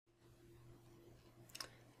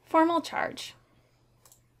Formal charge.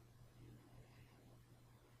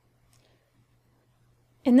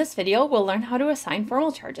 In this video, we'll learn how to assign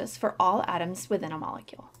formal charges for all atoms within a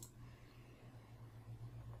molecule.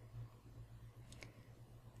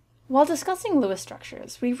 While discussing Lewis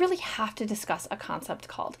structures, we really have to discuss a concept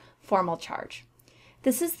called formal charge.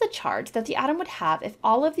 This is the charge that the atom would have if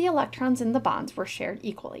all of the electrons in the bonds were shared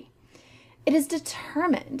equally. It is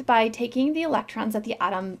determined by taking the electrons that the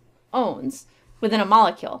atom owns within a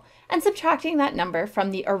molecule and subtracting that number from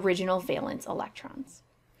the original valence electrons.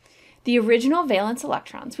 The original valence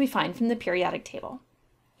electrons we find from the periodic table.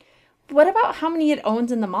 What about how many it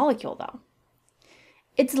owns in the molecule, though?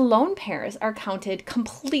 Its lone pairs are counted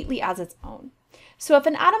completely as its own. So if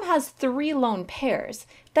an atom has 3 lone pairs,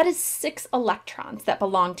 that is 6 electrons that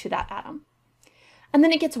belong to that atom. And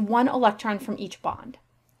then it gets 1 electron from each bond.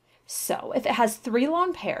 So if it has 3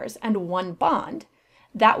 lone pairs and 1 bond,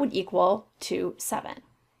 that would equal to 7.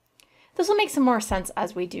 This will make some more sense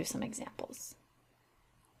as we do some examples.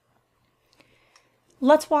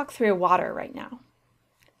 Let's walk through water right now.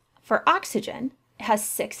 For oxygen, it has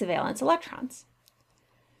 6 valence electrons.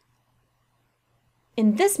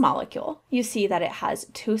 In this molecule, you see that it has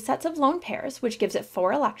 2 sets of lone pairs, which gives it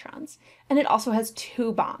 4 electrons, and it also has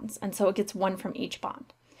 2 bonds, and so it gets 1 from each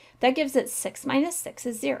bond. That gives it 6 minus 6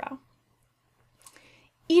 is 0.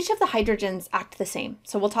 Each of the hydrogens act the same,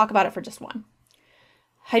 so we'll talk about it for just one.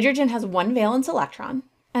 Hydrogen has 1 valence electron,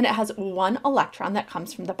 and it has 1 electron that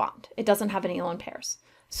comes from the bond. It doesn't have any lone pairs.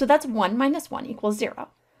 So that's 1 minus 1 equals 0.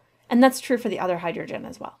 And that's true for the other hydrogen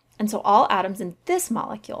as well. And so all atoms in this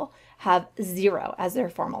molecule have 0 as their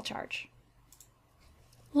formal charge.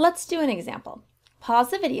 Let's do an example.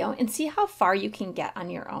 Pause the video and see how far you can get on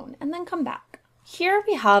your own, and then come back. Here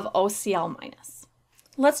we have OCl-.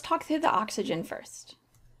 Let's talk through the oxygen first.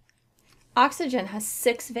 Oxygen has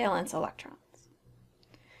 6 valence electrons.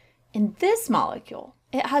 In this molecule,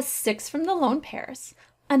 it has 6 from the lone pairs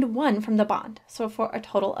and 1 from the bond, so for a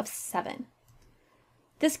total of 7.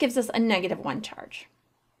 This gives us a -1 charge.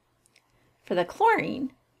 For the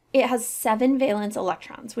chlorine, it has 7 valence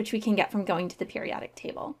electrons, which we can get from going to the periodic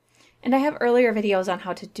table. And I have earlier videos on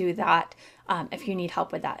how to do that if you need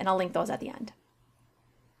help with that, and I'll link those at the end.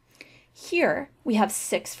 Here, we have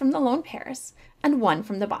 6 from the lone pairs and 1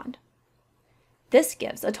 from the bond. This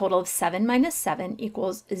gives a total of 7 minus 7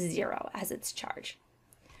 equals 0 as its charge.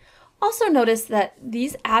 Also notice that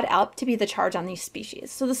these add up to be the charge on these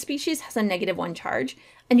species. So the species has a -1 charge,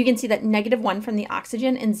 and you can see that -1 from the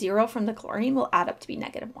oxygen and 0 from the chlorine will add up to be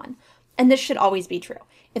 -1. And this should always be true.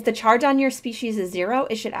 If the charge on your species is 0,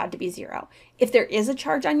 it should add to be 0. If there is a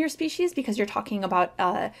charge on your species, because you're talking about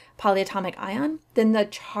a polyatomic ion, then the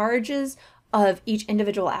charges of each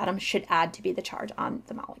individual atom should add to be the charge on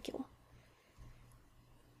the molecule.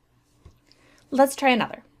 Let's try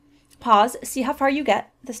another. Pause, see how far you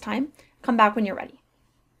get this time. Come back when you're ready.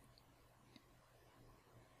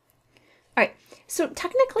 All right, so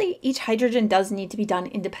technically each hydrogen does need to be done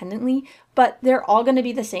independently, but they're all going to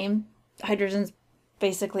be the same. Hydrogen's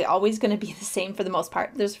basically always going to be the same for the most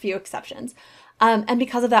part. There's a few exceptions. And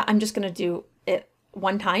because of that, I'm just going to do it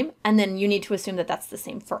one time, and then you need to assume that that's the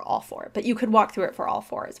same for all 4. But you could walk through it for all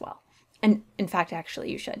 4 as well. And in fact, actually,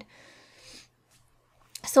 you should.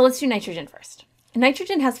 So let's do nitrogen first.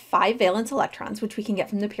 Nitrogen has 5 valence electrons, which we can get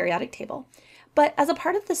from the periodic table. But as a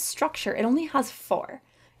part of this structure, it only has 4.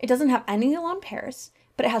 It doesn't have any lone pairs,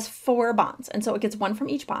 but it has 4 bonds. And so it gets 1 from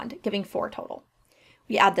each bond, giving 4 total.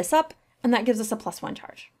 We add this up, and that gives us a +1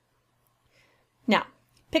 charge. Now,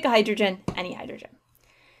 pick a hydrogen, any hydrogen.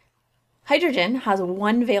 Hydrogen has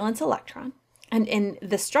 1 valence electron. And in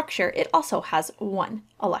the structure, it also has 1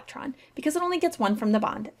 electron because it only gets 1 from the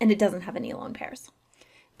bond, and it doesn't have any lone pairs.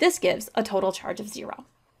 This gives a total charge of 0.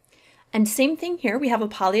 And same thing here, we have a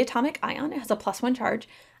polyatomic ion. It has a +1 charge.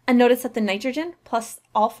 And notice that the nitrogen plus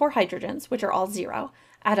all 4 hydrogens, which are all 0,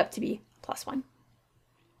 add up to be +1.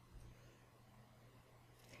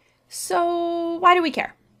 So why do we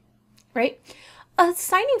care, right?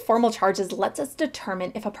 Assigning formal charges lets us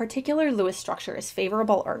determine if a particular Lewis structure is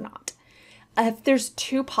favorable or not. If there's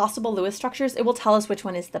 2 possible Lewis structures, it will tell us which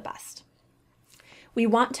one is the best. We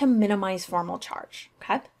want to minimize formal charge,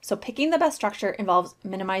 okay? So picking the best structure involves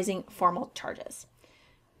minimizing formal charges.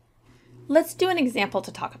 Let's do an example to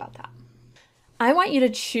talk about that. I want you to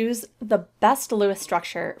choose the best Lewis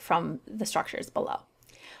structure from the structures below.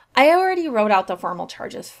 I already wrote out the formal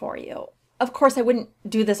charges for you. Of course, I wouldn't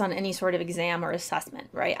do this on any sort of exam or assessment,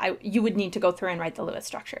 right? You would need to go through and write the Lewis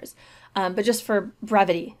structures. But just for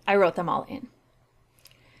brevity, I wrote them all in.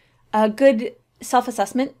 A good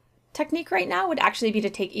self-assessment technique right now would actually be to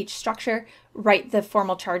take each structure, write the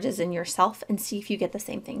formal charges in yourself, and see if you get the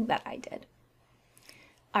same thing that I did.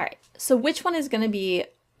 All right, so which one is going to be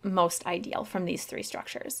most ideal from these three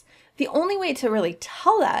structures? The only way to really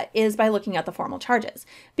tell that is by looking at the formal charges,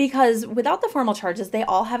 because without the formal charges, they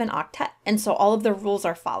all have an octet, and so all of the rules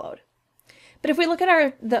are followed. But if we look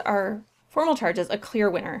at our formal charges, a clear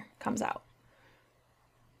winner comes out.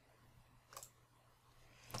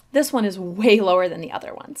 This one is way lower than the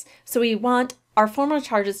other ones. So we want our formal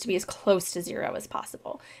charges to be as close to 0 as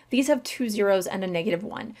possible. These have 2 zeros and a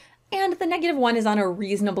 -1. And the -1 is on a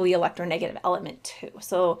reasonably electronegative element too.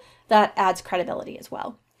 So that adds credibility as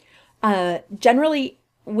well. Generally,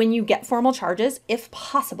 when you get formal charges, if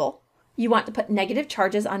possible, you want to put negative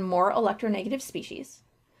charges on more electronegative species.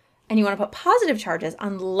 And you want to put positive charges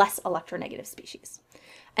on less electronegative species.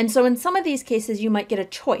 And so in some of these cases, you might get a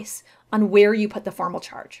choice on where you put the formal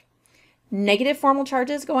charge. Negative formal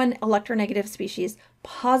charges go on electronegative species.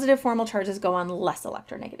 Positive formal charges go on less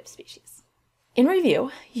electronegative species. In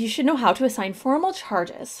review, you should know how to assign formal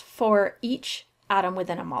charges for each atom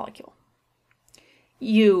within a molecule.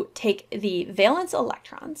 You take the valence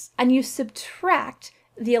electrons and you subtract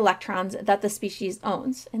the electrons that the species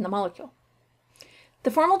owns in the molecule. The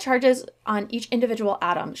formal charges on each individual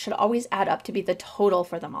atom should always add up to be the total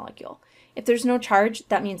for the molecule. If there's no charge,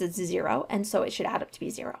 that means it's 0, and so it should add up to be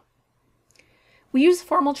 0. We use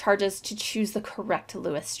formal charges to choose the correct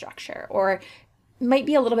Lewis structure, or it might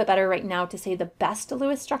be a little bit better right now to say the best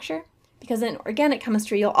Lewis structure, because in organic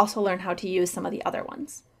chemistry, you'll also learn how to use some of the other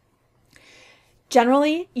ones.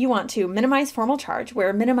 Generally, you want to minimize formal charge,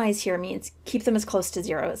 where minimize here means keep them as close to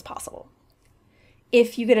 0 as possible.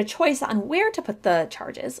 If you get a choice on where to put the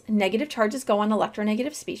charges, negative charges go on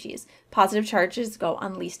electronegative species, positive charges go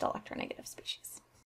on least electronegative species.